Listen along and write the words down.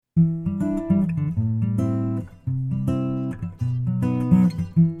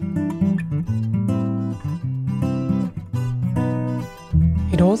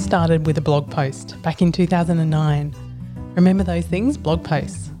It all started with a blog post back in 2009. Remember those things? Blog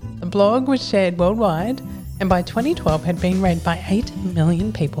posts. The blog was shared worldwide and by 2012 had been read by 8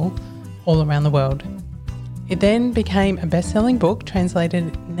 million people all around the world. It then became a best-selling book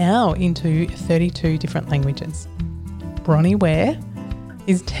translated now into 32 different languages. Bronnie Ware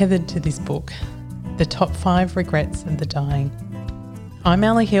is tethered to this book, The Top 5 Regrets of the Dying. I'm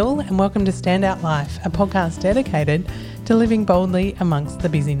Ali Hill and welcome to Stand Out Life, a podcast dedicated to living boldly amongst the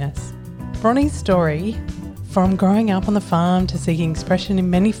busyness. Bronnie's story, from growing up on the farm to seeking expression in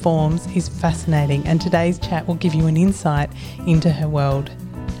many forms, is fascinating, and today's chat will give you an insight into her world.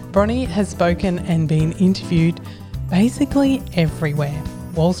 Bronnie has spoken and been interviewed basically everywhere.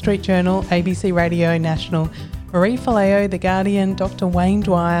 Wall Street Journal, ABC Radio National, Marie Forleo, The Guardian, Dr. Wayne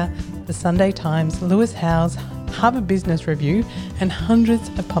Dwyer, The Sunday Times, Lewis Howes, Harvard Business Review, and hundreds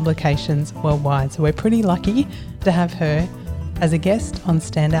of publications worldwide. So we're pretty lucky to have her as a guest on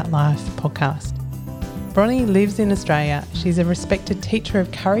Stand Out Life podcast. Bronnie lives in Australia. She's a respected teacher of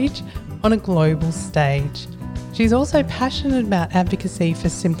courage on a global stage. She's also passionate about advocacy for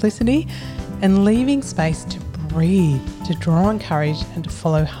simplicity and leaving space to breathe, to draw on courage and to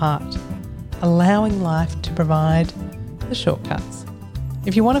follow heart, allowing life to provide the shortcuts.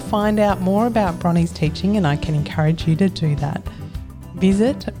 If you want to find out more about Bronnie's teaching, and I can encourage you to do that,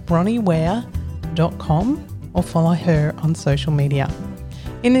 visit bronnieware.com or follow her on social media.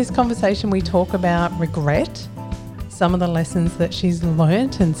 In this conversation, we talk about regret, some of the lessons that she's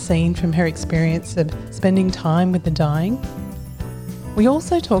learnt and seen from her experience of spending time with the dying. We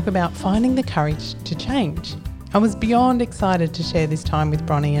also talk about finding the courage to change. I was beyond excited to share this time with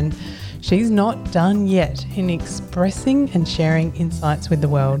Bronnie, and she's not done yet in expressing and sharing insights with the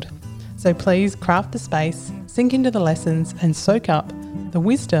world. So please craft the space, sink into the lessons and soak up the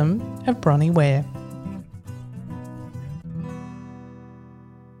wisdom of Bronnie Ware.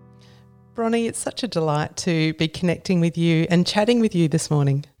 Bronnie, it's such a delight to be connecting with you and chatting with you this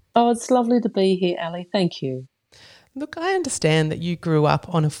morning. Oh, it's lovely to be here, Ali. Thank you. Look, I understand that you grew up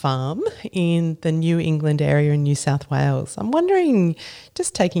on a farm in the New England area in New South Wales. I'm wondering,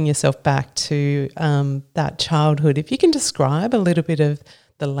 just taking yourself back to that childhood, if you can describe a little bit of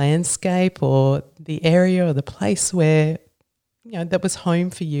the landscape or the area or the place where, that was home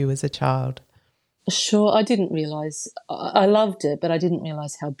for you as a child. Sure, I didn't realise, I loved it, but I didn't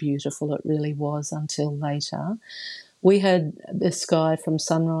realise how beautiful it really was until later. We had the sky from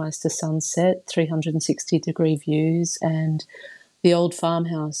sunrise to sunset, 360-degree views, and the old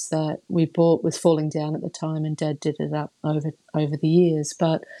farmhouse that we bought was falling down at the time, and Dad did it up over the years.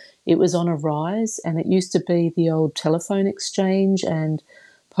 But it was on a rise, and it used to be the old telephone exchange and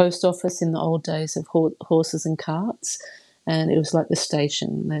post office in the old days of horses and carts. And it was like the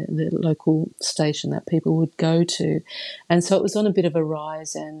station, the local station that people would go to. And so it was on a bit of a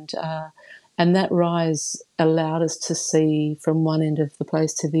rise, and that rise allowed us to see from one end of the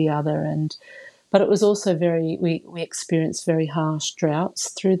place to the other. But it was also we experienced very harsh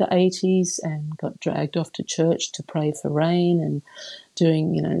droughts through the 80s and got dragged off to church to pray for rain and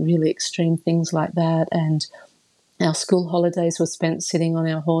doing, really extreme things like that. And our school holidays were spent sitting on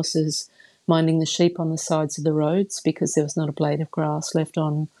our horses, minding the sheep on the sides of the roads because there was not a blade of grass left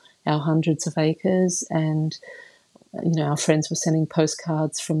on our hundreds of acres. And, our friends were sending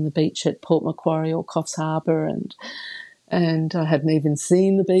postcards from the beach at Port Macquarie or Coffs Harbour, and I hadn't even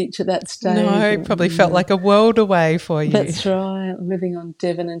seen the beach at that stage. No, it probably felt like a world away for you. That's right, living on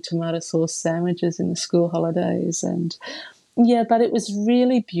Devon and tomato sauce sandwiches in the school holidays. And, but it was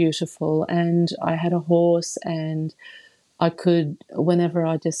really beautiful, and I had a horse, and I could, whenever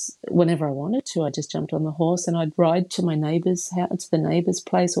I wanted to, I just jumped on the horse and I'd ride to my neighbour's house, to the neighbour's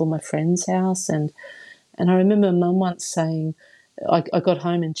place or my friend's house. And I remember Mum once saying, I got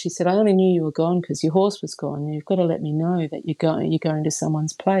home and she said, I only knew you were gone because your horse was gone. You've got to let me know that you're going to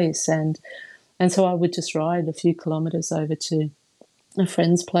someone's place. And so I would just ride a few kilometres over to a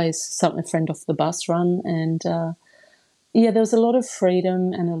friend's place, a friend off the bus run. And, there was a lot of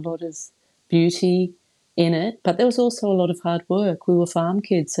freedom and a lot of beauty in it, but there was also a lot of hard work. We were farm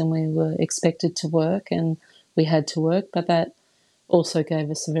kids and we were expected to work and we had to work, but that also gave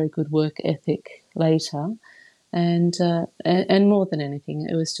us a very good work ethic later. And more than anything,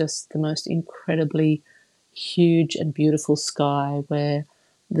 it was just the most incredibly huge and beautiful sky where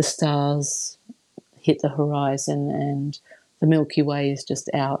the stars hit the horizon and the Milky Way is just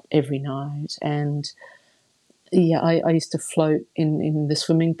out every night. And I used to float in the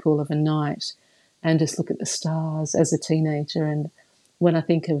swimming pool of a night and just look at the stars as a teenager. And when I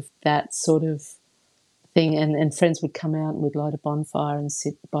think of that sort of thing, and friends would come out and we'd light a bonfire and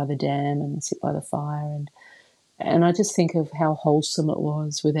sit by the dam and sit by the fire and I just think of how wholesome it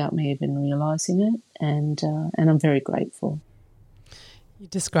was without me even realising it, and I'm very grateful. You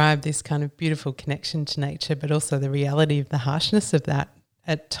describe this kind of beautiful connection to nature, but also the reality of the harshness of that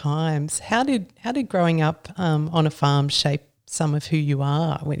at times. How did growing up on a farm shape some of who you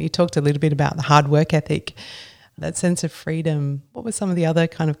are? When you talked a little bit about the hard work ethic, that sense of freedom, what were some of the other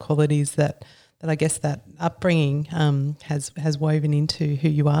kind of qualities that I guess that upbringing has woven into who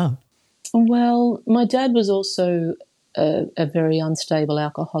you are? Well, my dad was also a very unstable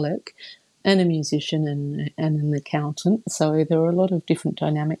alcoholic and a musician and an accountant. So there were a lot of different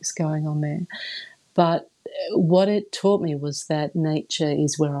dynamics going on there. But what it taught me was that nature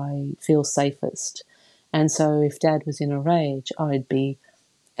is where I feel safest. And so if Dad was in a rage, I'd be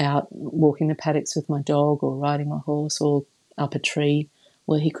out walking the paddocks with my dog or riding my horse or up a tree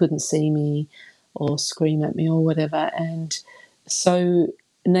where he couldn't see me or scream at me or whatever. And so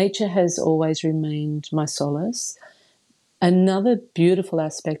nature has always remained my solace. Another beautiful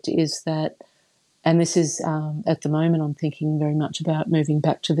aspect is that, and this is at the moment I'm thinking very much about moving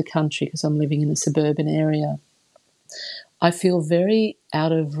back to the country because I'm living in a suburban area. I feel very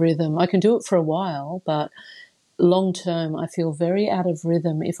out of rhythm. I can do it for a while, but long term I feel very out of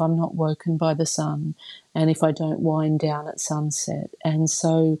rhythm if I'm not woken by the sun and if I don't wind down at sunset. And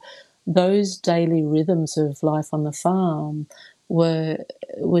so those daily rhythms of life on the farm were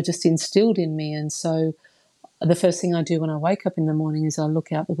just instilled in me. And so the first thing I do when I wake up in the morning is I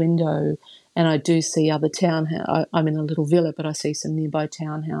look out the window and I do see other I'm in a little villa, but I see some nearby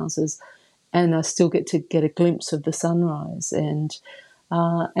townhouses, and I still get to get a glimpse of the sunrise. And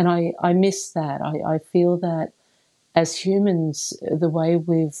I miss that. I feel that as humans, the way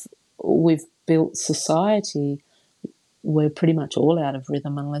we've built society, we're pretty much all out of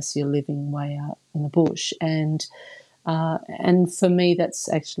rhythm unless you're living way out in the bush. And for me, that's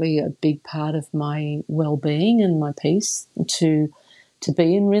actually a big part of my well-being and my peace, to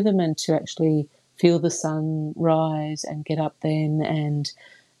be in rhythm and to actually feel the sun rise and get up then. And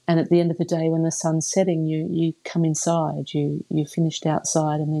at the end of the day, when the sun's setting, you come inside, you finished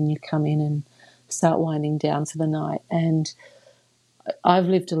outside, and then you come in and start winding down for the night. And I've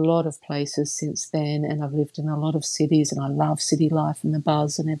lived a lot of places since then, and I've lived in a lot of cities, and I love city life and the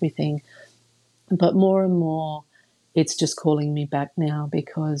buzz and everything. But more and more, it's just calling me back now,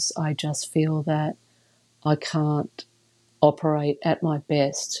 because I just feel that I can't operate at my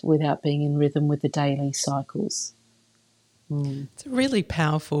best without being in rhythm with the daily cycles. It's a really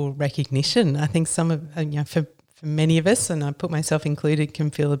powerful recognition. I think some of, for many of us, and I put myself included,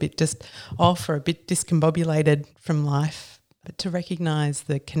 can feel a bit just off or a bit discombobulated from life. But to recognise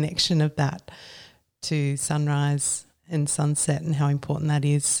the connection of that to sunrise and sunset and how important that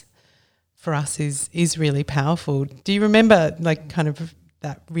is for us is really powerful. Do you remember kind of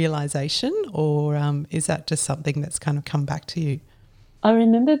that realisation, or is that just something that's kind of come back to you? I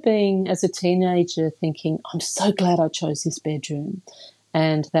remember being, as a teenager, thinking, I'm so glad I chose this bedroom.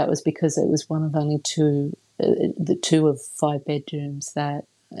 And that was because it was one of only two of 5 bedrooms that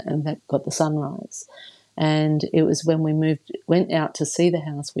got the sunrise. And it was when we went out to see the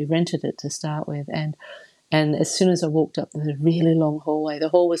house, we rented it to start with. And as soon as I walked up the really long hallway, the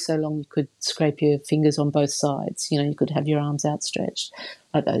hall was so long you could scrape your fingers on both sides. You could have your arms outstretched,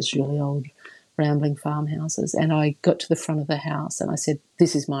 like those really old rambling farmhouses. And I got to the front of the house and I said,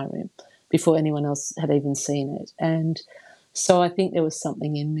 this is my room, before anyone else had even seen it. And so I think there was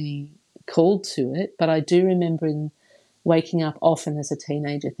something in me called to it. But I do remember waking up often as a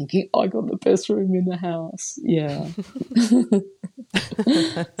teenager thinking, I got the best room in the house. Yeah.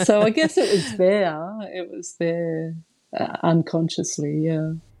 So I guess it was there. It was there unconsciously,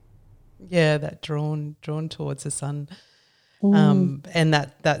 yeah. Yeah, that drawn towards the sun. And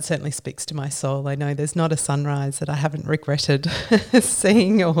that certainly speaks to my soul. I know there's not a sunrise that I haven't regretted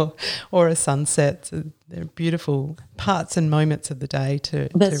seeing, or a sunset. So they're beautiful parts and moments of the day to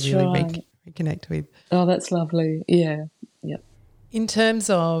really reconnect with. Oh, that's lovely. Yeah. Yep. In terms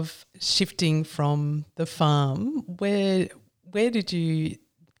of shifting from the farm, where did you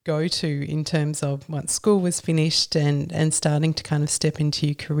go to in terms of once school was finished and starting to kind of step into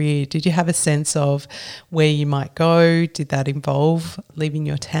your career? Did you have a sense of where you might go? Did that involve leaving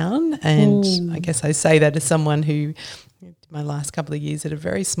your town? And I guess I say that as someone who did my last couple of years at a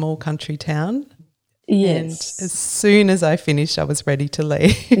very small country town. Yes. And as soon as I finished, I was ready to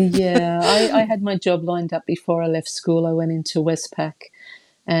leave. Yeah, I had my job lined up before I left school. I went into Westpac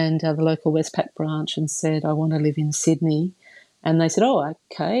and the local Westpac branch and said, I want to live in Sydney. And they said, oh,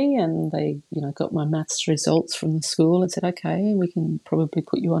 okay. And they, got my maths results from the school and said, okay, we can probably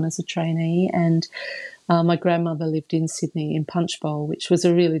put you on as a trainee. And My grandmother lived in Sydney in Punchbowl, which was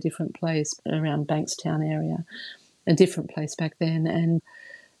a really different place around Bankstown area, a different place back then. And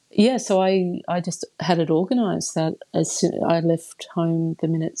yeah, so I just had it organised that as soon I left home the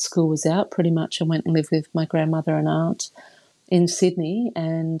minute school was out, pretty much, and went and lived with my grandmother and aunt in Sydney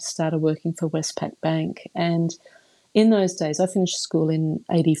and started working for Westpac Bank. And in those days, I finished school in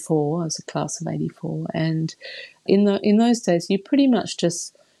 '84. I was a class of '84, and in those days, you pretty much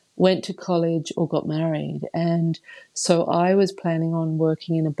just went to college or got married. And so I was planning on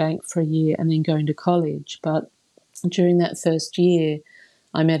working in a bank for a year and then going to college. But during that first year,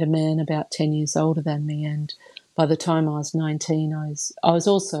 I met a man about 10 years older than me, and by the time I was 19,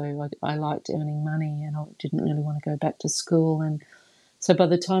 I liked earning money, and I didn't really want to go back to school. And so by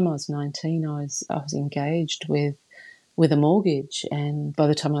the time I was 19, I was engaged with a mortgage, and by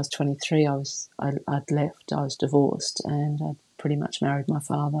the time I was 23, I'd left. I was divorced, and I'd pretty much married my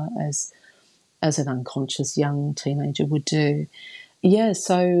father as an unconscious young teenager would do. Yeah,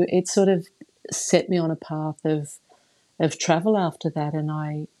 so it sort of set me on a path of travel after that, and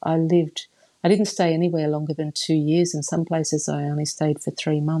I didn't stay anywhere longer than 2 years. In some places I only stayed for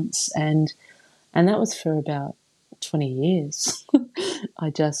 3 months, and that was for about 20 years. I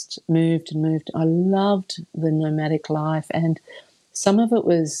just moved and moved. I loved the nomadic life, and some of it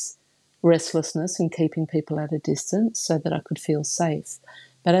was restlessness and keeping people at a distance so that I could feel safe.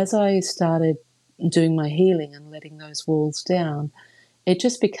 But as I started doing my healing and letting those walls down, it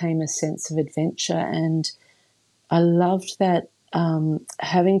just became a sense of adventure, and I loved that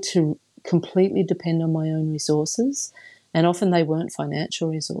having to completely depend on my own resources, and often they weren't financial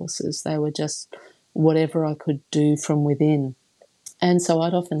resources, they were just whatever I could do from within. And so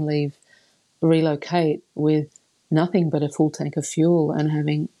I'd often relocate with nothing but a full tank of fuel and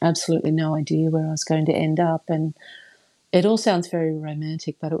having absolutely no idea where I was going to end up. And it all sounds very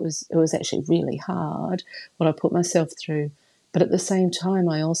romantic, but it was actually really hard what I put myself through. But at the same time,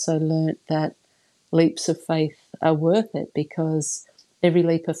 I also learnt that leaps of faith are worth it, because every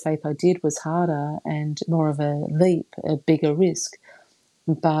leap of faith I did was harder and more of a leap, a bigger risk.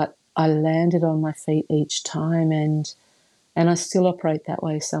 But I landed on my feet each time, and I still operate that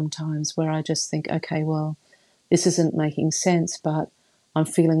way sometimes, where I just think, okay, well, this isn't making sense, but I'm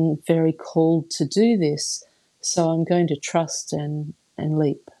feeling very called to do this, so I'm going to trust and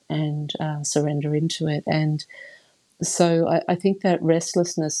leap and surrender into it. And so I think that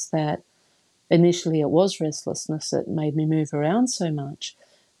restlessness, that initially it was restlessness that made me move around so much,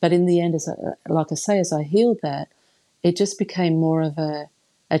 but in the end, as I healed that, it just became more of a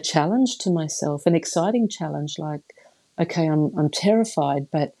challenge to myself, an exciting challenge. Like, okay, I'm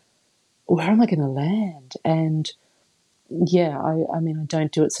terrified, but where am I going to land? And yeah, I mean, I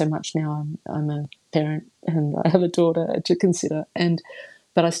don't do it so much now. I'm a parent and I have a daughter to consider,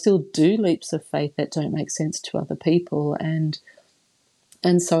 but I still do leaps of faith that don't make sense to other people, and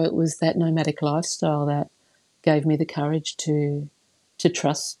so it was that nomadic lifestyle that gave me the courage to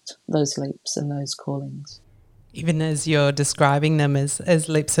trust those leaps and those callings. Even as you're describing them as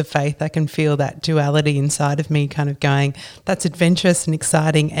leaps of faith, I can feel that duality inside of me kind of going, that's adventurous and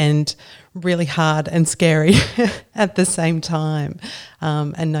exciting and really hard and scary at the same time.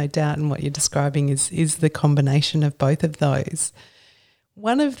 And no doubt in what you're describing is the combination of both of those.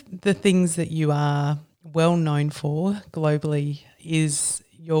 One of the things that you are well known for globally is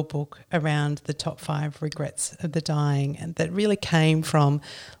your book around the top 5 regrets of the dying, and that really came from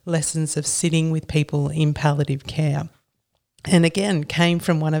lessons of sitting with people in palliative care. And again, came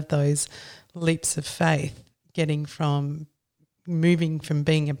from one of those leaps of faith, moving from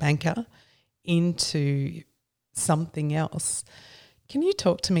being a banker into something else. Can you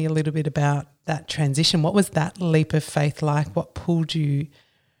talk to me a little bit about that transition? What was that leap of faith like? What pulled you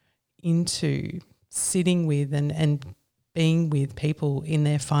into sitting with and being with people in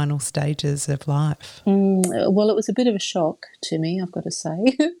their final stages of life? Well, it was a bit of a shock to me, I've got to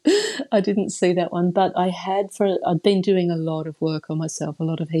say. I didn't see that one, but I'd been doing a lot of work on myself, a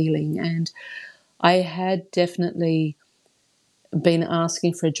lot of healing, and I had definitely been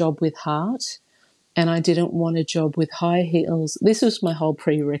asking for a job with heart, and I didn't want a job with high heels. This was my whole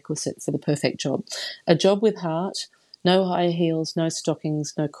prerequisite for the perfect job. A job with heart, no high heels, no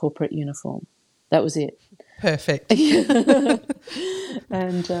stockings, no corporate uniform. That was it. Perfect.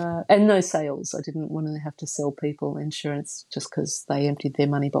 And no sales. I didn't want to have to sell people insurance just because they emptied their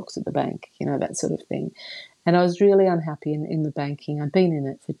money box at the bank, that sort of thing. And I was really unhappy in the banking. I'd been in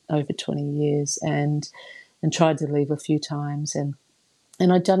it for over 20 years and tried to leave a few times. And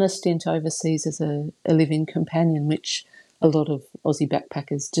I'd done a stint overseas as a live-in companion, which a lot of Aussie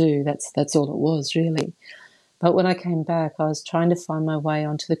backpackers do. That's all it was, really. But when I came back, I was trying to find my way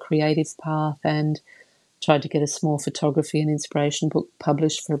onto the creative path, and tried to get a small photography and inspiration book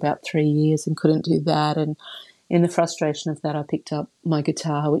published for about 3 years and couldn't do that. And in the frustration of that, I picked up my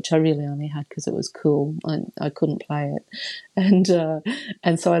guitar, which I really only had because it was cool. I couldn't play it. And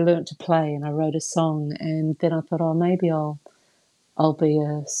so I learnt to play, and I wrote a song. And then I thought, oh, maybe I'll be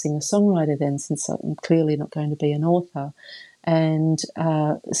a singer-songwriter then, since I'm clearly not going to be an author. And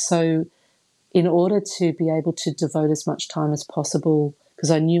so in order to be able to devote as much time as possible,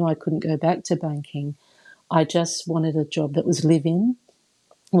 because I knew I couldn't go back to banking, I just wanted a job that was live-in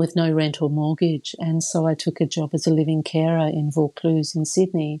with no rent or mortgage. And so I took a job as a living carer in Vaucluse in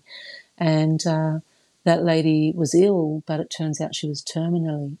Sydney. And that lady was ill, but it turns out she was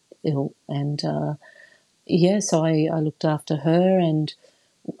terminally ill. And so I looked after her, and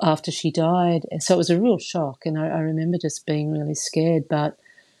after she died, so it was a real shock. And I remember just being really scared, but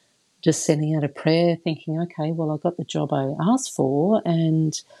just sending out a prayer thinking, okay, well, I got the job I asked for,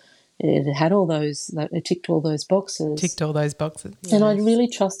 and it had all those, it ticked all those boxes. Ticked all those boxes. Yes. And I really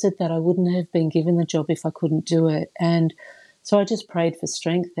trusted that I wouldn't have been given the job if I couldn't do it. And so I just prayed for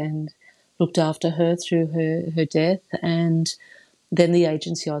strength and looked after her through her death. And then the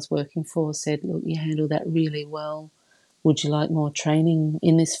agency I was working for said, look, you handle that really well. Would you like more training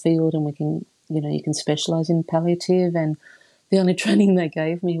in this field? And we can, you can specialise in palliative. And the only training they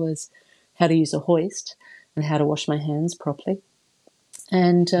gave me was how to use a hoist and how to wash my hands properly.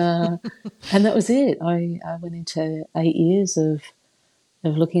 And that was it. I went into 8 years of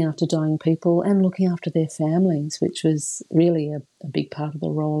looking after dying people and looking after their families, which was really a big part of the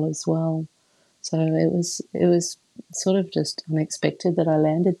role as well. So it was sort of just unexpected that I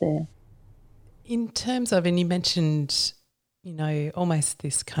landed there. In terms of, and you mentioned, almost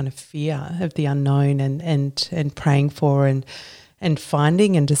this kind of fear of the unknown and praying for and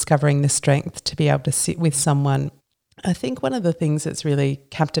finding and discovering the strength to be able to sit with someone. I think one of the things that's really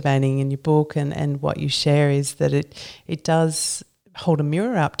captivating in your book and what you share is that it does hold a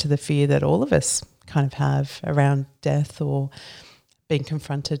mirror up to the fear that all of us kind of have around death or being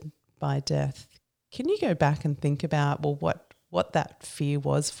confronted by death. Can you go back and think about, well, what that fear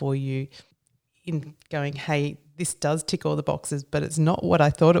was for you in going, hey, this does tick all the boxes, but it's not what I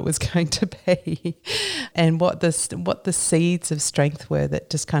thought it was going to be, and what the seeds of strength were that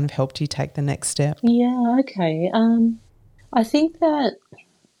just kind of helped you take the next step? Yeah, okay. I think that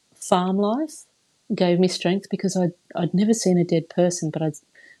farm life gave me strength because I'd never seen a dead person, but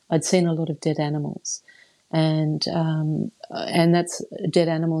I'd seen a lot of dead animals, and that's dead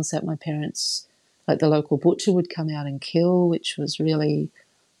animals that my parents, like the local butcher, would come out and kill, which was really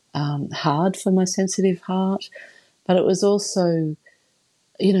hard for my sensitive heart. But it was also,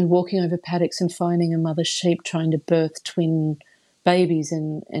 walking over paddocks and finding a mother sheep trying to birth twin babies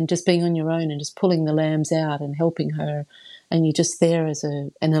and just being on your own and just pulling the lambs out and helping her. And you're just there as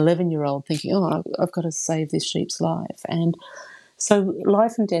an 11-year-old thinking, oh, I've got to save this sheep's life. And so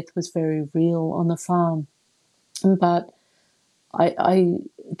life and death was very real on the farm. But I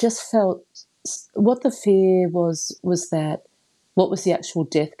just felt what the fear was that what was the actual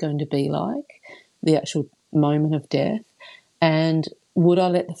death going to be like, the actual moment of death, and would I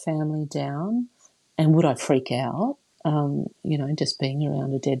let the family down, and would I freak out, just being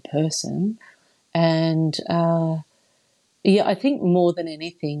around a dead person. And I think more than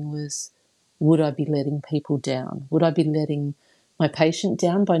anything was, would I be letting people down? Would I be letting my patient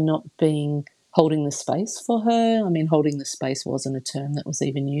down by not holding the space for her? I mean, holding the space wasn't a term that was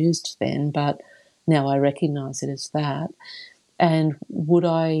even used then, but now I recognise it as that. And would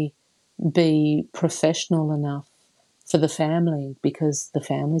I be professional enough for the family, because the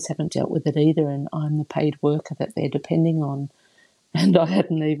families haven't dealt with it either, and I'm the paid worker that they're depending on, and I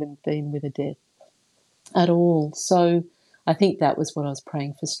hadn't even been with a death at all. So I think that was what I was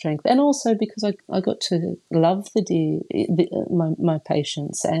praying for strength, and also because I got to love my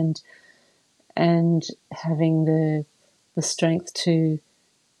patients and having the strength to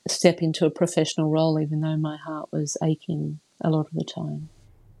step into a professional role, even though my heart was aching a lot of the time.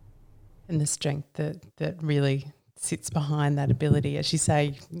 And the strength that really sits behind that ability. As you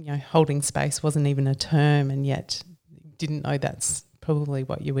say, holding space wasn't even a term, and yet didn't know that's probably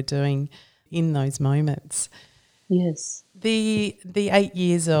what you were doing in those moments. Yes. The 8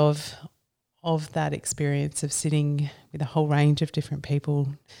 years of that experience of sitting with a whole range of different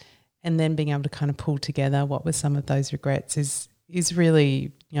people and then being able to kind of pull together what were some of those regrets is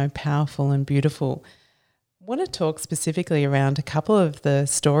really, powerful and beautiful. I want to talk specifically around a couple of the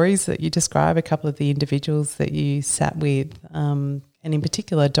stories that you describe, a couple of the individuals that you sat with, and in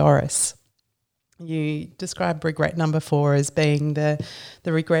particular Doris. You describe regret number 4 as being the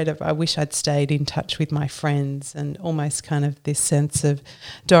regret of, I wish I'd stayed in touch with my friends, and almost kind of this sense of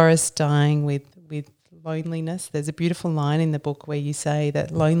Doris dying with loneliness. There's a beautiful line in the book where you say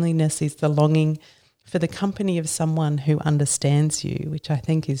that loneliness is the longing for the company of someone who understands you, which I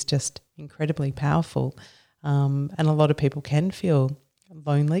think is just incredibly powerful. And a lot of people can feel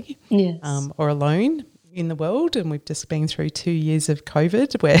lonely Yes. Or alone in the world, and we've just been through 2 years of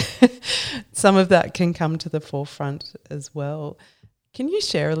COVID where some of that can come to the forefront as well. Can you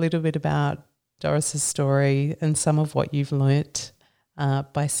share a little bit about Doris's story and some of what you've learnt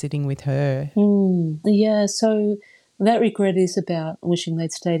by sitting with her? Yeah, so that regret is about wishing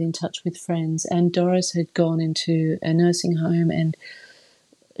they'd stayed in touch with friends, and Doris had gone into a nursing home, and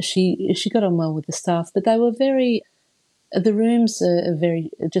she got on well with the staff, but they were the rooms are very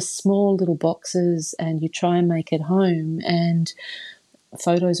just small little boxes, and you try and make it home, and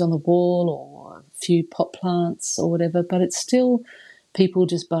photos on the wall or a few pot plants or whatever, but it's still people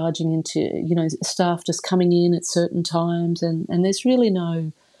just barging into, staff just coming in at certain times, and there's really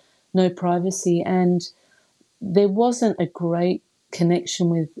no privacy, and there wasn't a great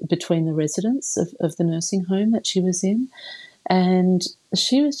connection between the residents of the nursing home that she was in. And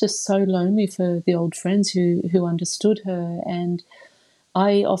she was just so lonely for the old friends who understood her. And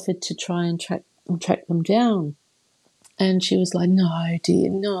I offered to try and track them down. And she was like, "No, dear,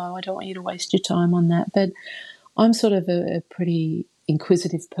 no, I don't want you to waste your time on that." But I'm sort of a pretty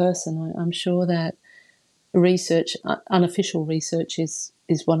inquisitive person. I'm sure that research, unofficial research, is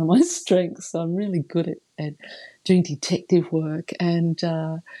one of my strengths. So I'm really good at doing detective work. And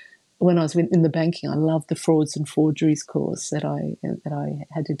when I was in the banking, I loved the frauds and forgeries course that I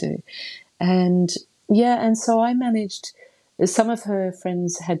had to do, and so I managed. Some of her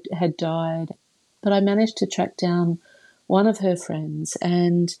friends had died, but I managed to track down one of her friends,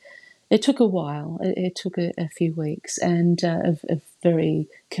 and it took a while. It took a few weeks and of very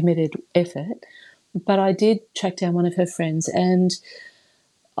committed effort, but I did track down one of her friends, and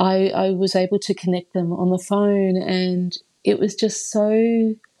I was able to connect them on the phone, and it was just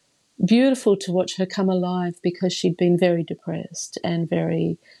so beautiful to watch her come alive, because she'd been very depressed and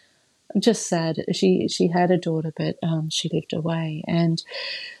very just sad. She had a daughter, but she lived away, and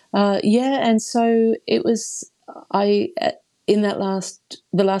and so it was. The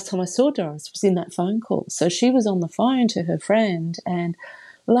last time I saw Doris was in that phone call. So she was on the phone to her friend and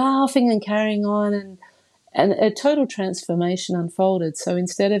laughing and carrying on, and a total transformation unfolded. So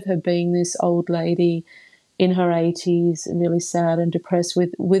instead of her being this old lady in her 80s, really sad and depressed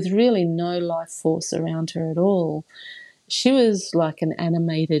with really no life force around her at all, she was like an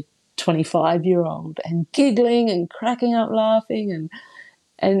animated 25-year-old and giggling and cracking up laughing,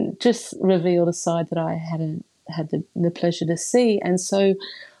 and just revealed a side that I hadn't had the pleasure to see. And so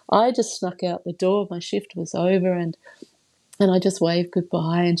I just snuck out the door. My shift was over, and I just waved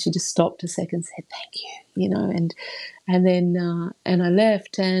goodbye, and she just stopped a second and said, "Thank you," and then I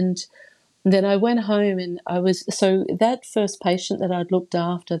left, and then I went home, and so that first patient that I'd looked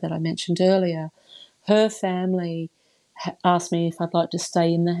after that I mentioned earlier, her family asked me if I'd like to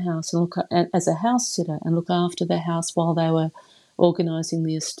stay in the house and as a house sitter and look after the house while they were organising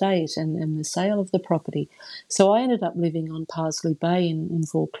the estate and the sale of the property. So I ended up living on Parsley Bay in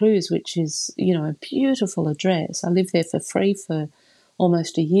Vaucluse, which is, a beautiful address. I lived there for free for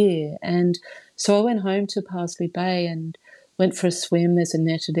almost a year. And so I went home to Parsley Bay and went for a swim. There's a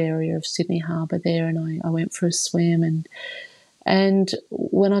netted area of Sydney Harbour there, and I went for a swim. And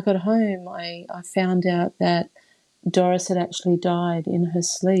when I got home, I found out that Doris had actually died in her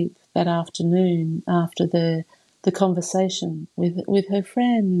sleep that afternoon after the conversation with her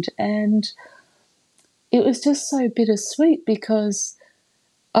friend. And it was just so bittersweet, because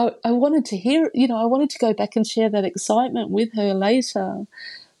I wanted to hear, I wanted to go back and share that excitement with her later,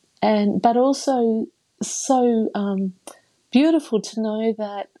 but also so beautiful to know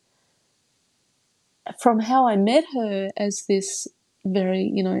that from how I met her as this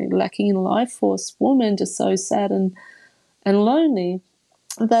very, lacking in life force woman, just so sad and lonely,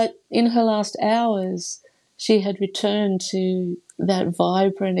 that in her last hours she had returned to that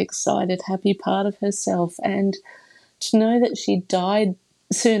vibrant, excited, happy part of herself. And to know that she died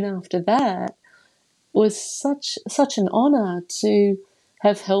soon after that was such an honour to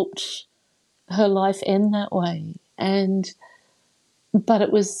have helped her life end that way.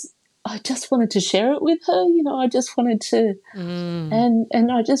 But I just wanted to share it with her, I just wanted to,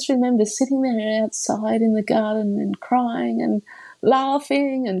 and I just remember sitting there outside in the garden and crying and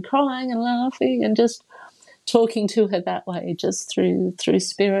laughing and crying and laughing and just talking to her that way, just through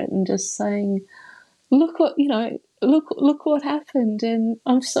spirit, and just saying, look look what happened, and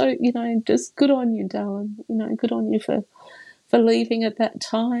I'm so, just good on you, darling, good on you for leaving at that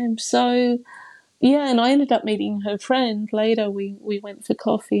time. So, and I ended up meeting her friend later. We went for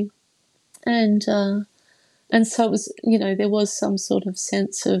coffee, and And so it was, there was some sort of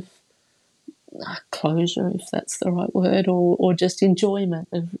sense of closure, if that's the right word, or just enjoyment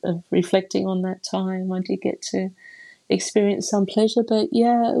of reflecting on that time. I did get to experience some pleasure, but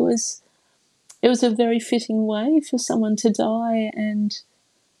yeah, it was a very fitting way for someone to die, and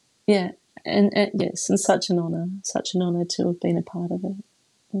yeah, and yes, and such an honour to have been a part of it.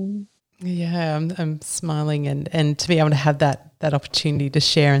 Mm. Yeah, I'm smiling and to be able to have that opportunity to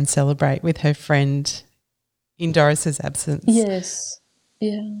share and celebrate with her friend in Doris's absence. Yes,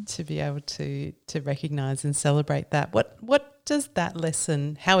 yeah. To be able to recognise and celebrate that. What does that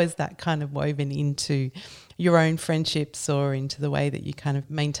lesson, how is that kind of woven into your own friendships or into the way that you kind of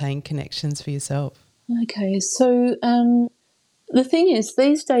maintain connections for yourself? Okay, so the thing is,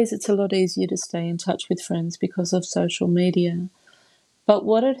 these days it's a lot easier to stay in touch with friends because of social media. But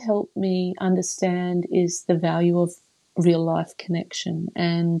what it helped me understand is the value of real life connection.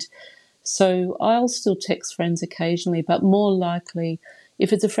 And so I'll still text friends occasionally, but more likely,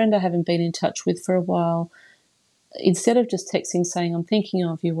 if it's a friend I haven't been in touch with for a while, instead of just texting saying, I'm thinking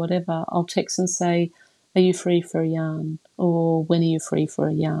of you, whatever, I'll text and say, are you free for a yarn? Or when are you free for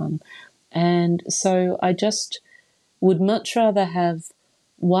a yarn? And so I just would much rather have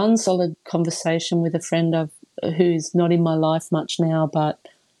one solid conversation with a friend who's not in my life much now but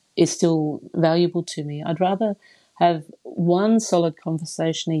is still valuable to me. I'd rather have one solid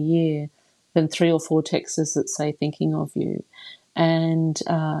conversation a year than 3 or 4 texts that say thinking of you. And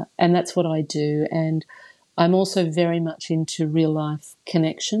that's what I do. And I'm also very much into real life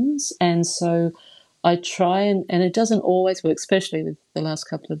connections. And so I try and it doesn't always work, especially with the last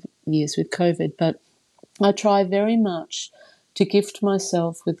couple of years with COVID, but I try very much to gift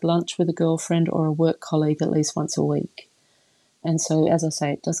myself with lunch with a girlfriend or a work colleague at least once a week. And so, as I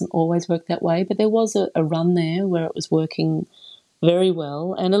say, it doesn't always work that way, but there was a run there where it was working very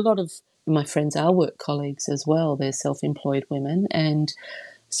well. And a lot of my friends are work colleagues as well. They're self-employed women. And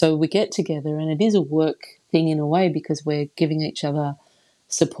so we get together, and it is a work thing in a way because we're giving each other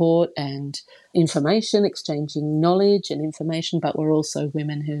support and information, exchanging knowledge and information, but we're also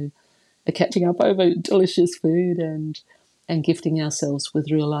women who are catching up over delicious food and gifting ourselves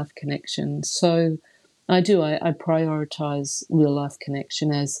with real life connections. So I prioritise real life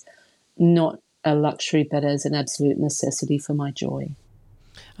connection as not a luxury but as an absolute necessity for my joy.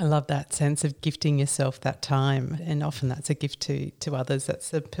 I love that sense of gifting yourself that time, and often that's a gift to others. That's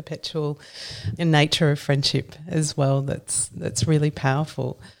the perpetual nature of friendship as well. That's really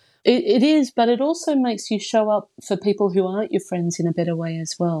powerful. It is, but it also makes you show up for people who aren't your friends in a better way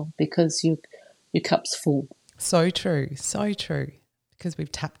as well because your cup's full. So true, because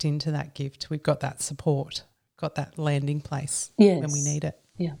we've tapped into that gift. We've got that support, got that landing place when we need it.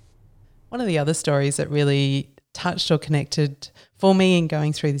 Yeah. One of the other stories that really touched or connected for me in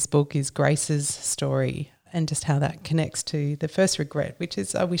going through this book is Grace's story and just how that connects to the first regret, which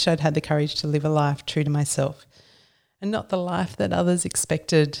is I wish I'd had the courage to live a life true to myself and not the life that others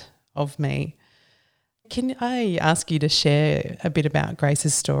expected of me. Can I ask you to share a bit about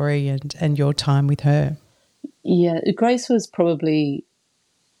Grace's story and your time with her? Yeah, Grace was probably,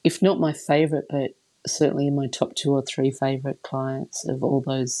 if not my favourite, but certainly in my top 2 or 3 favourite clients of all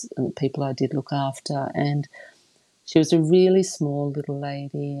those people I did look after. And she was a really small little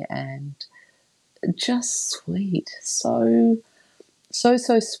lady and just sweet. So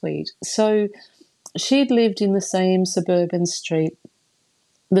sweet. So she'd lived in the same suburban street,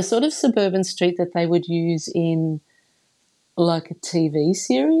 the sort of suburban street that they would use in like a TV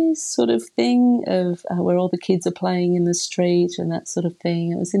series sort of thing of where all the kids are playing in the street and that sort of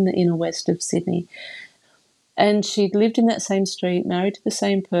thing. It was in the inner west of Sydney. And she'd lived in that same street, married to the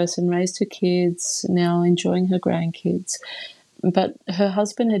same person, raised her kids, now enjoying her grandkids. But her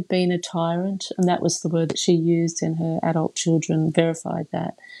husband had been a tyrant, and that was the word that she used, and her adult children verified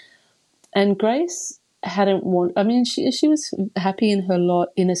that. And Grace she was happy in her lot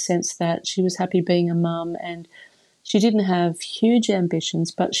in a sense that she was happy being a mum and she didn't have huge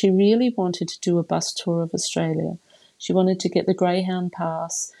ambitions, but she really wanted to do a bus tour of Australia. She wanted to get the Greyhound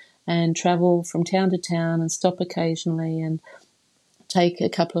Pass and travel from town to town and stop occasionally and take a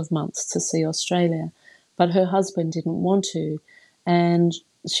couple of months to see Australia. But her husband didn't want to, and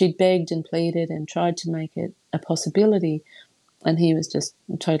she'd begged and pleaded and tried to make it a possibility, and he was just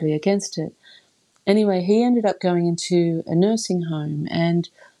totally against it. Anyway, he ended up going into a nursing home, and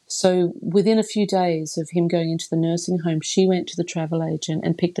so within a few days of him going into the nursing home, she went to the travel agent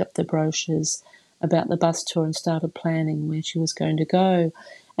and picked up the brochures about the bus tour and started planning where she was going to go.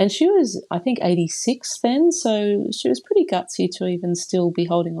 And she was, I think, 86 then, so she was pretty gutsy to even still be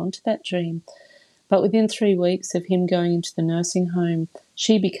holding on to that dream. But within 3 weeks of him going into the nursing home,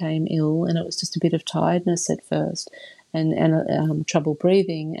 she became ill, and it was just a bit of tiredness at first and trouble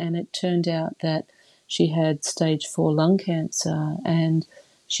breathing. And it turned out that she had stage 4 lung cancer, and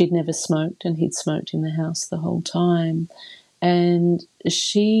she'd never smoked, and he'd smoked in the house the whole time. And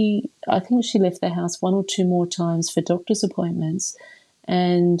I think she left the house 1 or 2 more times for doctor's appointments.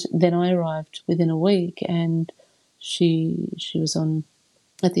 And then I arrived within a week, and she was on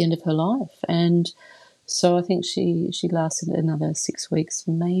at the end of her life. And so I think she lasted another 6 weeks,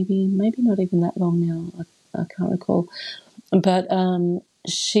 maybe not even that long now. I can't recall. But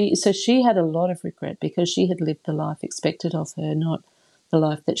she had a lot of regret because she had lived the life expected of her, not the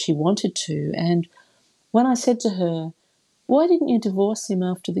life that she wanted to. And when I said to her, "Why didn't you divorce him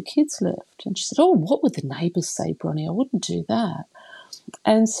after the kids left?" And she said, "Oh, what would the neighbours say, Bronnie? I wouldn't do that."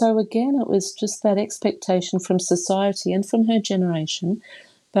 And so again, it was just that expectation from society and from her generation.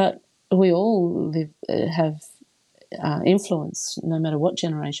 But we all have influence, no matter what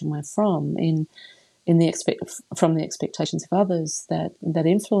generation we're from, from the expectations of others that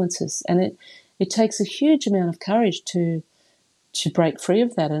influences. And it takes a huge amount of courage to break free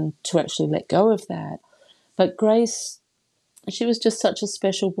of that and to actually let go of that. But Grace, she was just such a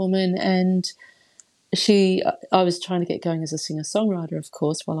special woman, and I was trying to get going as a singer-songwriter, of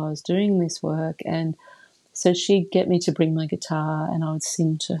course, while I was doing this work. And so she'd get me to bring my guitar, and I would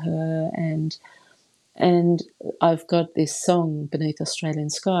sing to her. And I've got this song, Beneath Australian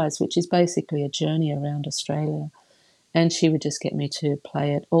Skies, which is basically a journey around Australia. And she would just get me to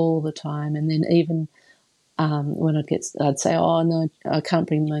play it all the time. And then even when I'd say, "Oh no, I can't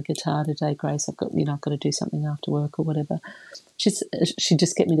bring my guitar today, Grace. I've got to do something after work or whatever." She'd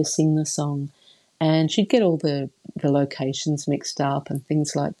just get me to sing the song, and she'd get all the locations mixed up and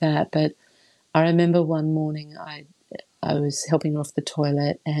things like that. But I remember one morning I was helping her off the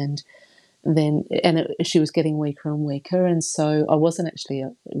toilet, and she was getting weaker and weaker, and so I wasn't actually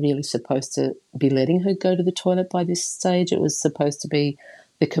really supposed to be letting her go to the toilet by this stage. It was supposed to be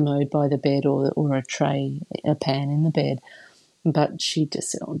the commode by the bed or a tray, a pan in the bed. But she just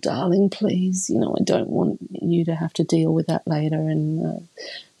said, "Oh, darling, please, I don't want you to have to deal with that later." And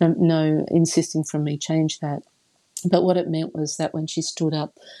no insisting from me changed that. But what it meant was that when she stood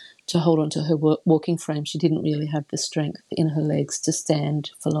up to hold onto her walking frame, she didn't really have the strength in her legs to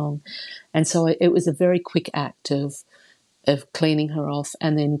stand for long. And so it was a very quick act of cleaning her off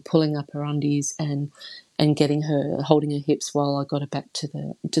and then pulling up her undies and getting her, holding her hips while I got her back to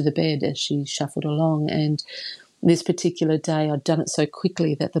the bed as she shuffled along. And this particular day, I'd done it so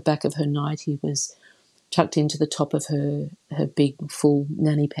quickly that the back of her nightie was tucked into the top of her big, full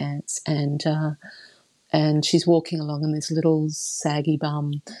nanny pants. And she's walking along, and this little saggy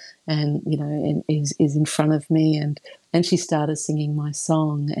bum and is in front of me. And she started singing my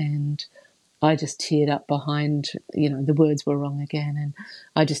song, and I just teared up behind, the words were wrong again, and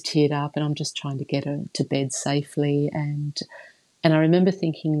I just teared up, and I'm just trying to get her to bed safely. And I remember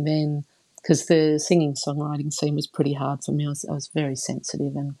thinking then, because the singing songwriting scene was pretty hard for me, I was very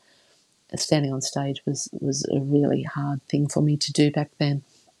sensitive, and standing on stage was a really hard thing for me to do back then.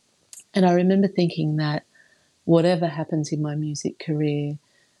 And I remember thinking that whatever happens in my music career,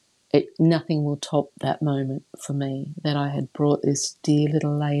 nothing will top that moment for me, that I had brought this dear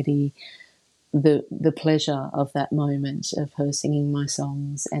little lady the pleasure of that moment, of her singing my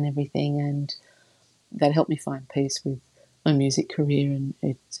songs and everything, and that helped me find peace with my music career and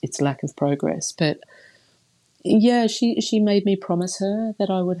its lack of progress. But yeah, she made me promise her that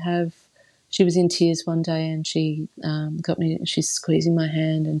I would have. She was in tears one day, and she got me. She's squeezing my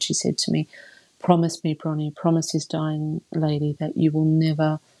hand, and she said to me, "Promise me, Bronnie, promise this dying lady that you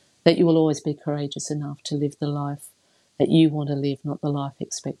will always be courageous enough to live the life that you want to live, not the life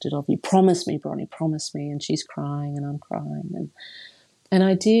expected of you. Promise me, Bronnie, promise me." And she's crying, and I'm crying, and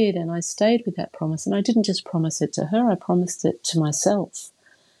I did, and I stayed with that promise. And I didn't just promise it to her; I promised it to myself,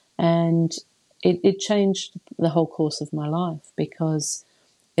 and it changed the whole course of my life, because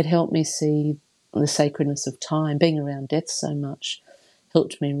it helped me see the sacredness of time. Being around death so much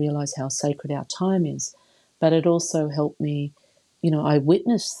helped me realise how sacred our time is. But it also helped me, I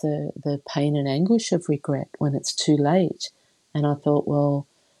witnessed the pain and anguish of regret when it's too late. And I thought, well,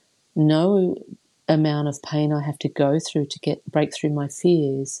 no amount of pain I have to go through to break through my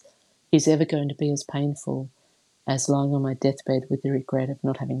fears is ever going to be as painful as lying on my deathbed with the regret of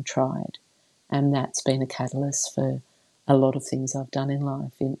not having tried. And that's been a catalyst for a lot of things I've done in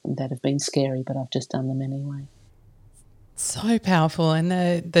life that have been scary, but I've just done them anyway. So powerful, and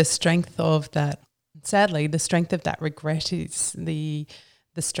the strength of that. Sadly, the strength of that regret is the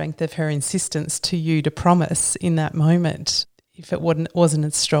strength of her insistence to you to promise in that moment. If it wasn't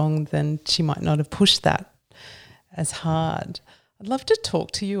as strong, then she might not have pushed that as hard. I'd love to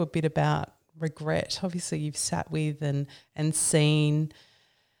talk to you a bit about regret. Obviously, you've sat with and seen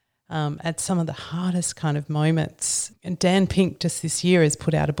at some of the hardest kind of moments. And Dan Pink just this year has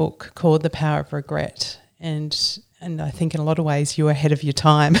put out a book called The Power of Regret. And I think in a lot of ways you were ahead of your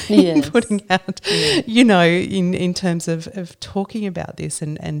time in putting out, in terms of talking about this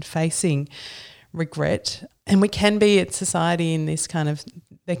and facing regret. And we can be at society in this kind of,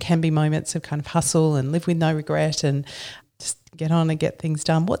 there can be moments of kind of hustle and live with no regret and just get on and get things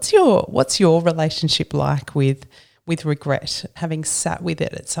done. What's your relationship like with regret, having sat with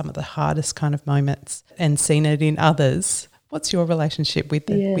it at some of the hardest kind of moments and seen it in others? What's your relationship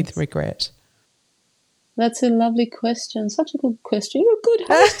with regret? That's a lovely question. Such a good question. You're a good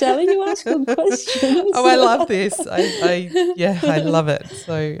host, Ellie. You ask good questions. Oh, I love this. I love it.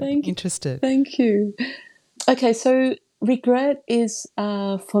 So interested. Thank you. Okay, so regret is,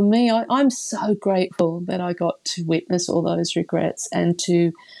 for me, I'm so grateful that I got to witness all those regrets and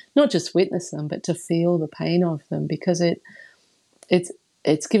to not just witness them, but to feel the pain of them, because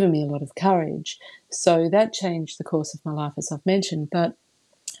it's given me a lot of courage. So that changed the course of my life, as I've mentioned. But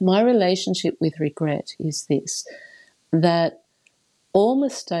my relationship with regret is this, that all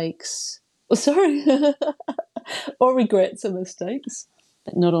mistakes, all regrets are mistakes,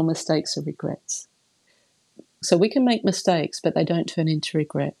 but not all mistakes are regrets. So we can make mistakes, but they don't turn into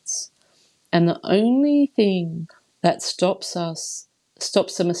regrets. And the only thing that stops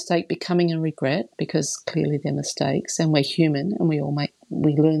a mistake becoming a regret, because clearly they're mistakes and we're human and we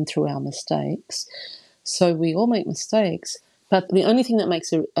learn through our mistakes. So we all make mistakes, but the only thing that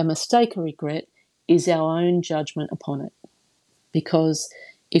makes a mistake a regret is our own judgment upon it. Because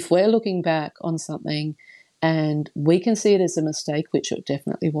if we're looking back on something and we can see it as a mistake, which it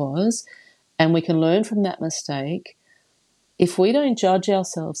definitely was, and we can learn from that mistake, if we don't judge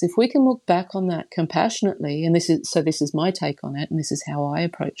ourselves, if we can look back on that compassionately, and this is my take on it, and this is how I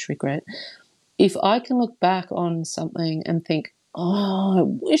approach regret, if I can look back on something and think, oh, I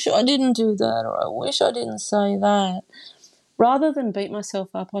wish I didn't do that, or I wish I didn't say that, rather than beat myself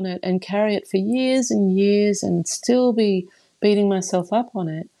up on it and carry it for years and years and still be beating myself up on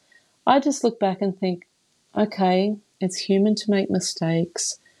it, I just look back and think, okay, it's human to make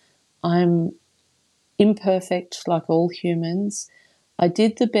mistakes. I'm imperfect like all humans. I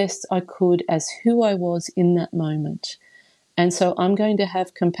did the best I could as who I was in that moment. And so I'm going to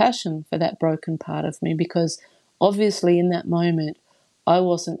have compassion for that broken part of me, because obviously in that moment I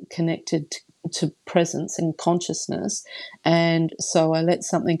wasn't connected to presence and consciousness, and so I let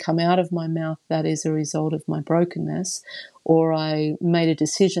something come out of my mouth that is a result of my brokenness, or I made a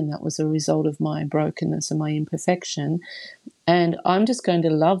decision that was a result of my brokenness and my imperfection, and I'm just going to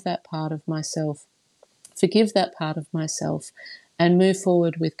love that part of myself, forgive that part of myself, and move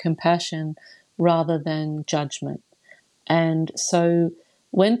forward with compassion rather than judgment. And so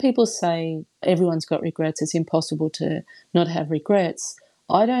when people say everyone's got regrets, it's impossible to not have regrets,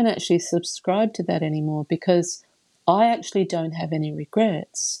 I don't actually subscribe to that anymore, because I actually don't have any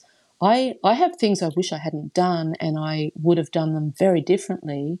regrets. I have things I wish I hadn't done, and I would have done them very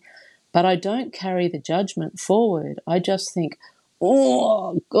differently, but I don't carry the judgment forward. I just think,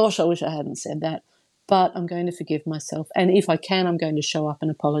 oh, gosh, I wish I hadn't said that, but I'm going to forgive myself. And if I can, I'm going to show up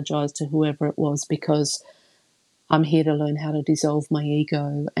and apologise to whoever it was, because I'm here to learn how to dissolve my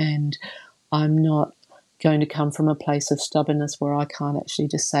ego, and I'm not going to come from a place of stubbornness where I can't actually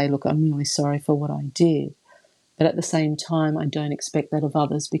just say, look, I'm really sorry for what I did. But at the same time, I don't expect that of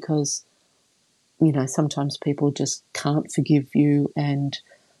others, because, sometimes people just can't forgive you, and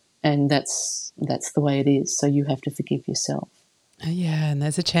that's the way it is. So you have to forgive yourself. Yeah, and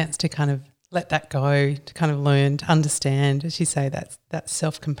there's a chance to kind of let that go, to kind of learn, to understand, as you say, that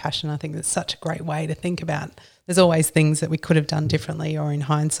self-compassion. I think that's such a great way to think about. There's always things that we could have done differently, or in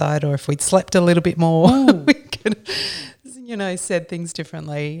hindsight, or if we'd slept a little bit more, we could have, said things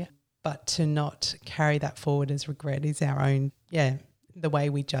differently. But to not carry that forward as regret is our own, the way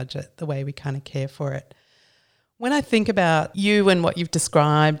we judge it, the way we kind of care for it. When I think about you and what you've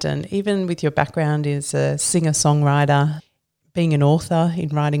described, and even with your background as a singer-songwriter, being an author in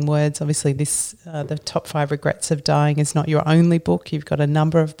writing words, obviously this the Top 5 Regrets of Dying is not your only book. You've got a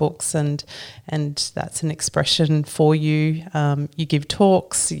number of books, and that's an expression for you. You give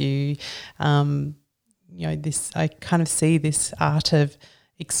talks. This I kind of see this art of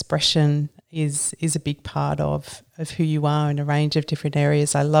expression is a big part of who you are in a range of different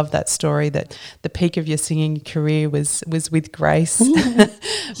areas. I love that story that the peak of your singing career was with Grace,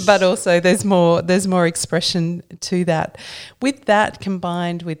 but also there's more expression to that. With that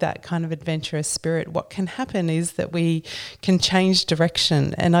combined with that kind of adventurous spirit, what can happen is that we can change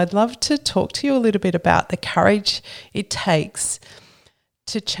direction. And I'd love to talk to you a little bit about the courage it takes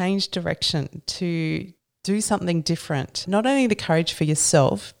to change direction, to do something different. Not only the courage for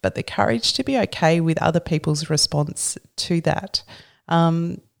yourself, but the courage to be okay with other people's response to that.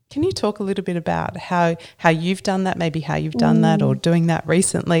 Can you talk a little bit about how you've done that, maybe how you've done that or doing that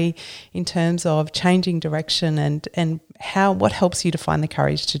recently in terms of changing direction and what helps you to find the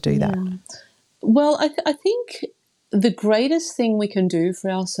courage to do that? Well, I think the greatest thing we can do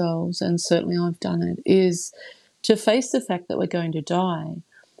for ourselves, and certainly I've done it, is to face the fact that we're going to die.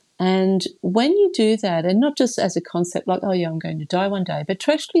 And when you do that, and not just as a concept like, oh, yeah, I'm going to die one day, but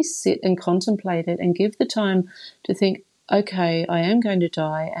to actually sit and contemplate it and give the time to think, okay, I am going to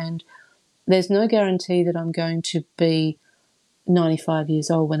die, and there's no guarantee that I'm going to be 95 years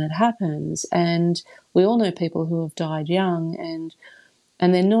old when it happens. And we all know people who have died young,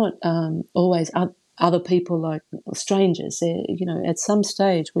 and they're not always other people like strangers. At some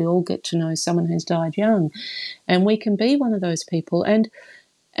stage we all get to know someone who's died young, and we can be one of those people. And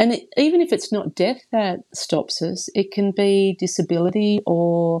even if it's not death that stops us, it can be disability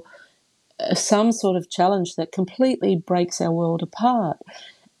or some sort of challenge that completely breaks our world apart.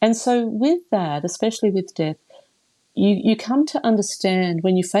 And so with that, especially with death, you come to understand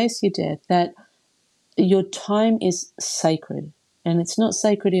when you face your death that your time is sacred. And it's not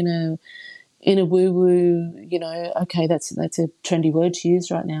sacred in a woo-woo, okay, that's a trendy word to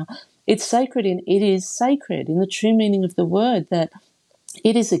use right now. It's sacred it is sacred in the true meaning of the word, that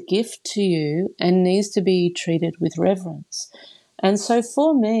it is a gift to you and needs to be treated with reverence. And so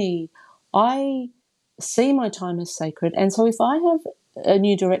for me, I see my time as sacred. And so if I have a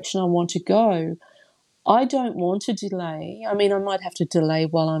new direction I want to go, I don't want to delay. I mean, I might have to delay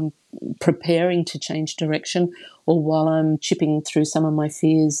while I'm preparing to change direction or while I'm chipping through some of my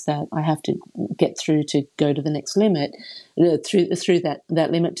fears that I have to get through to go to the next limit, through that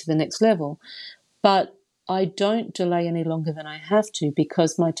limit to the next level. But I don't delay any longer than I have to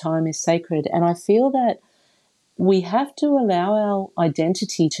because my time is sacred. And I feel that we have to allow our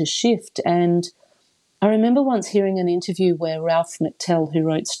identity to shift. And I remember once hearing an interview where Ralph McTell, who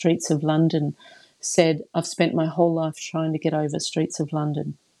wrote Streets of London, said, I've spent my whole life trying to get over Streets of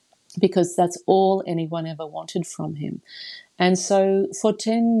London because that's all anyone ever wanted from him. And so for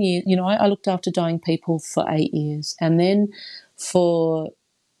 10 years, I looked after dying people for 8 years. And then for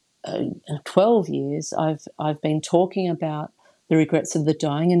 12 years, I've been talking about the regrets of the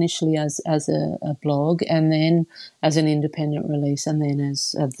dying, initially as a blog, and then as an independent release, and then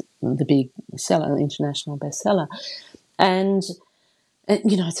as the big seller, international bestseller. And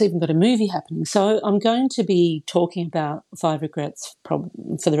it's even got a movie happening. So I'm going to be talking about 5 regrets for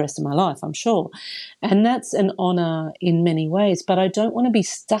the rest of my life, I'm sure. And that's an honour in many ways, but I don't want to be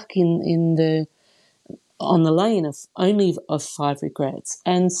stuck on the lane of only of 5 regrets.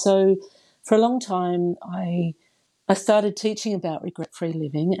 And so for a long time, I started teaching about regret-free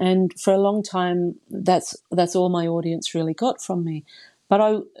living, and for a long time, that's all my audience really got from me. But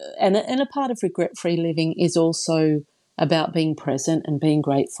a part of regret-free living is also about being present and being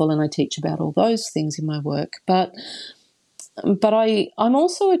grateful, and I teach about all those things in my work. But I'm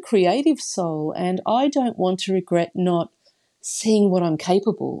also a creative soul, and I don't want to regret not seeing what I'm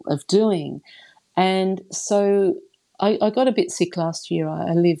capable of doing. And so I got a bit sick last year.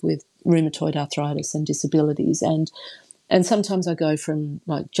 I live with rheumatoid arthritis and disabilities, and sometimes I go from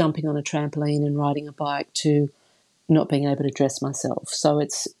like jumping on a trampoline and riding a bike to not being able to dress myself. So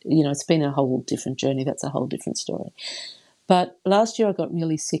it's been a whole different journey. That's a whole different story. But last year I got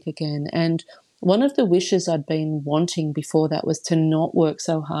really sick again, and one of the wishes I'd been wanting before that was to not work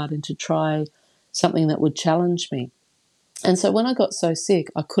so hard and to try something that would challenge me. And so when I got so sick,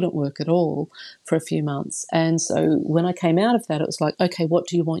 I couldn't work at all for a few months. And so when I came out of that, it was like, okay, what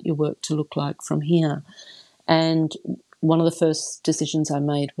do you want your work to look like from here? And one of the first decisions I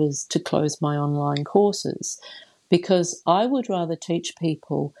made was to close my online courses, because I would rather teach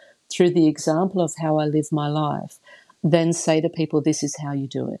people through the example of how I live my life than say to people, this is how you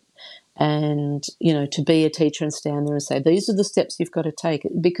do it. And, to be a teacher and stand there and say, these are the steps you've got to take,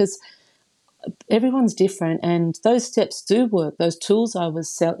 because everyone's different, and those steps do work. Those tools I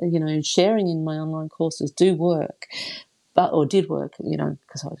was sharing in my online courses do work, or did work,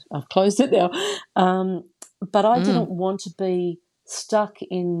 because I've closed it now. But I didn't want to be stuck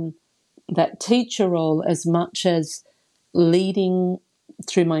in that teacher role as much as leading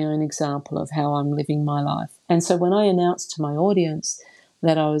through my own example of how I'm living my life. And so when I announced to my audience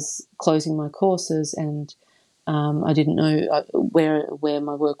that I was closing my courses and I didn't know where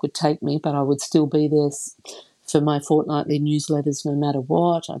my work would take me, but I would still be there for my fortnightly newsletters no matter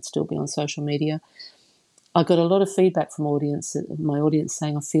what. I'd still be on social media. I got a lot of feedback from my audience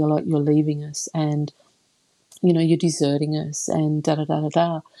saying, I feel like you're leaving us and, you're deserting us and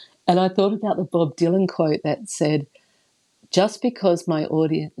da-da-da-da-da. And I thought about the Bob Dylan quote that said, just because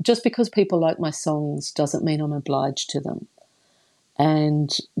people like my songs doesn't mean I'm obliged to them. And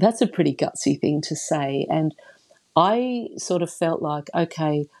that's a pretty gutsy thing to say. And I sort of felt like,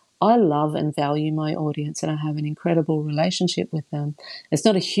 okay, I love and value my audience and I have an incredible relationship with them. It's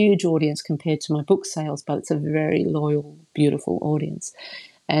not a huge audience compared to my book sales, but it's a very loyal, beautiful audience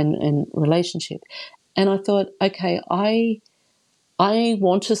and relationship. And I thought, okay, I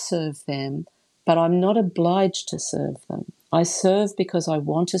want to serve them, but I'm not obliged to serve them. I serve because I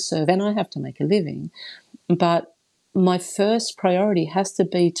want to serve and I have to make a living. But my first priority has to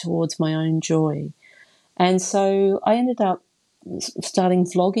be towards my own joy. And so I ended up starting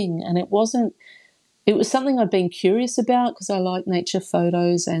vlogging, and it was something I'd been curious about because I like nature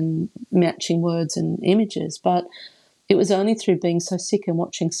photos and matching words and images, but it was only through being so sick and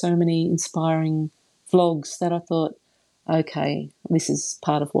watching so many inspiring vlogs that I thought, okay, this is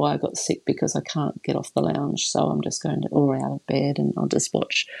part of why I got sick, because I can't get off the lounge, so I'm just going to, or out of bed, and I'll just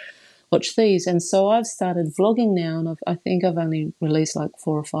watch these. And so I've started vlogging now, and I think I've only released like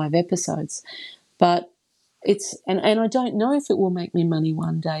 4 or 5 episodes, but and I don't know if it will make me money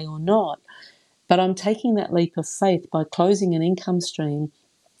one day or not, but I'm taking that leap of faith by closing an income stream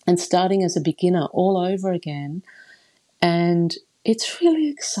and starting as a beginner all over again. And it's really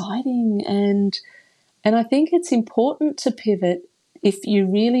exciting. And I think it's important to pivot if you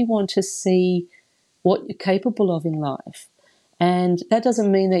really want to see what you're capable of in life. And that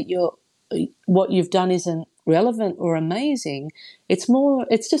doesn't mean that what you've done isn't relevant or amazing.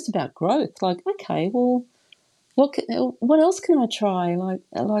 It's just about growth. Like, okay, well, what else can I try?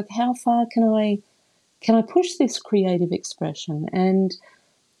 Like how far can I push this creative expression? And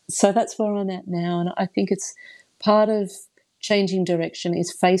so that's where I'm at now. And I think it's part of changing direction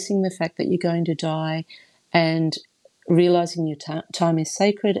is facing the fact that you're going to die and realizing your time is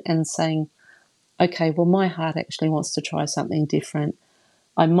sacred and saying, okay, well, my heart actually wants to try something different.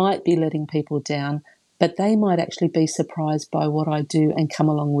 I might be letting people down, but they might actually be surprised by what I do and come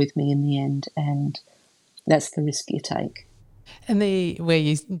along with me in the end. And that's the risk you take. And where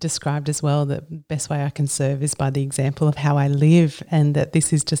you described as well that the best way I can serve is by the example of how I live, and that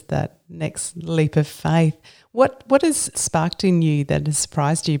this is just that next leap of faith. What has sparked in you that has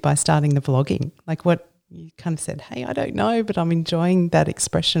surprised you by starting the vlogging? Like, what you kind of said, hey, I don't know, but I'm enjoying that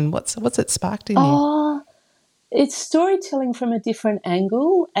expression. What's it sparked in you? It's storytelling from a different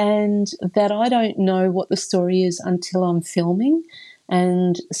angle, and that I don't know what the story is until I'm filming.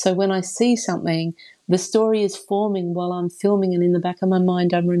 And so when I see something, the story is forming while I'm filming, and in the back of my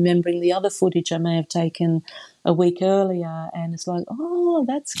mind I'm remembering the other footage I may have taken a week earlier, and it's like, oh,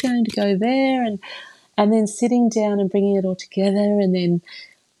 that's going to go there, and then sitting down and bringing it all together. And then,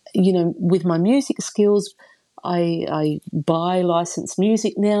 with my music skills, I buy licensed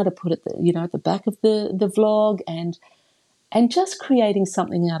music now to put at the back of the vlog, and just creating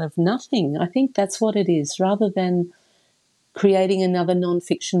something out of nothing. I think that's what it is, rather than creating another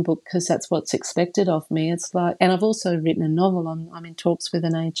non-fiction book because that's what's expected of me. It's like, and I've also written a novel. I'm in talks with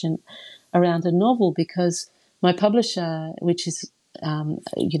an agent around a novel because my publisher, which is,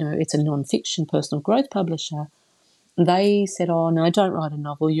 it's a non-fiction personal growth publisher, they said, oh, no, don't write a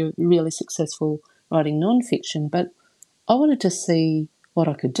novel. You're really successful writing non-fiction. But I wanted to see what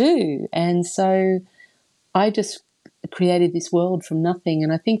I could do. And so I just created this world from nothing.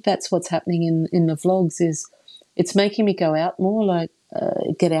 And I think that's what's happening in the vlogs is it's making me go out more, like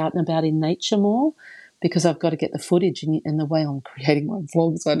get out and about in nature more, because I've got to get the footage. And the way I'm creating my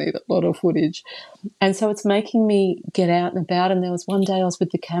vlogs, I need a lot of footage. And so it's making me get out and about. And there was one day I was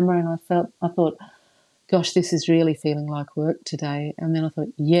with the camera and I thought, gosh, this is really feeling like work today. And then I thought,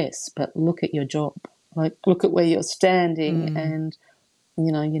 yes, but look at your job. Like, look at where you're standing and,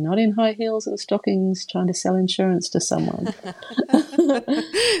 you're not in high heels and stockings trying to sell insurance to someone.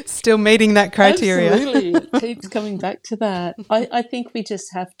 Still meeting that criteria. Absolutely. It keeps coming back to that. I think we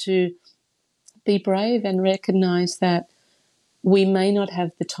just have to be brave and recognise that we may not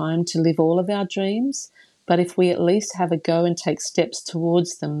have the time to live all of our dreams, but if we at least have a go and take steps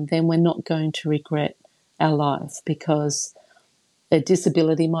towards them, then we're not going to regret our life, because a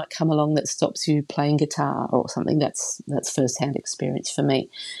disability might come along that stops you playing guitar or something. That's first-hand experience for me.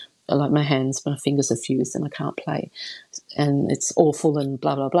 like my fingers are fused and I can't play and it's awful and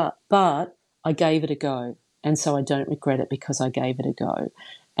blah, blah, blah. But I gave it a go. And so I don't regret it because I gave it a go.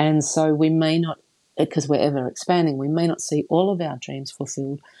 And so we may not, because we're ever expanding, we may not see all of our dreams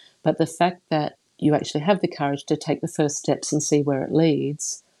fulfilled, but the fact that you actually have the courage to take the first steps and see where it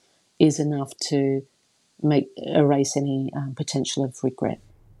leads is enough to erase any potential of regret.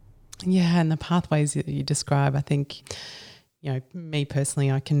 Yeah, and the pathways that you describe, I think, me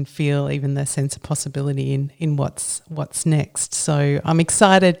personally, I can feel even the sense of possibility in what's next. So I'm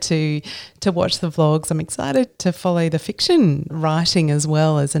excited to watch the vlogs. I'm excited to follow the fiction writing as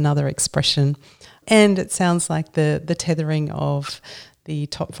well as another expression. And it sounds like the tethering of the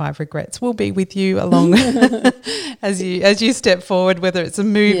top 5 regrets will be with you along as you step forward, whether it's a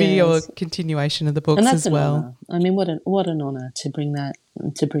movie or continuation of the books as well. Honor. I mean, what an honour to bring that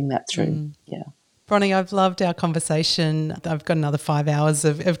through. Yeah. Bronnie, I've loved our conversation. I've got another 5 hours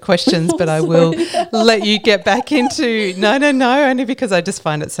of questions, but I will let you get back into no, only because I just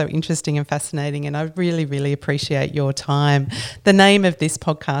find it so interesting and fascinating, and I really, really appreciate your time. The name of this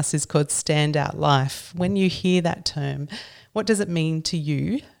podcast is called Standout Life. When you hear that term, what does it mean to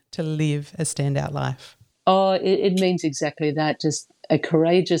you to live a standout life? Oh, it means exactly that, just a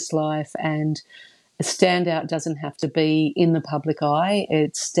courageous life. And a standout doesn't have to be in the public eye.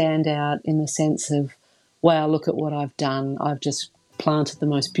 It's standout in the sense of, wow, look at what I've done. I've just planted the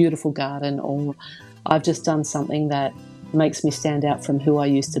most beautiful garden, or I've just done something that makes me stand out from who I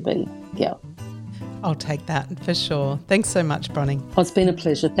used to be. Yeah. I'll take that for sure. Thanks so much, Bronnie. Oh, it's been a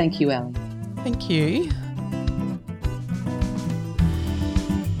pleasure. Thank you, Ali. Thank you.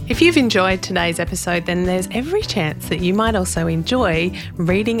 If you've enjoyed today's episode, then there's every chance that you might also enjoy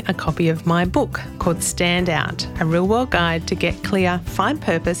reading a copy of my book called Stand Out, a real-world guide to get clear, find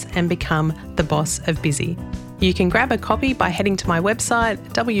purpose and become the boss of busy. You can grab a copy by heading to my website,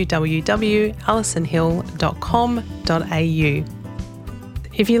 www.alisonhill.com.au.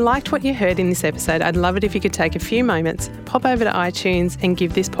 If you liked what you heard in this episode, I'd love it if you could take a few moments, pop over to iTunes and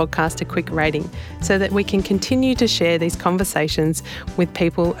give this podcast a quick rating so that we can continue to share these conversations with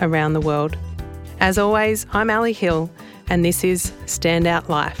people around the world. As always, I'm Ali Hill and this is Standout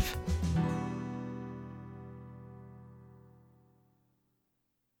Life.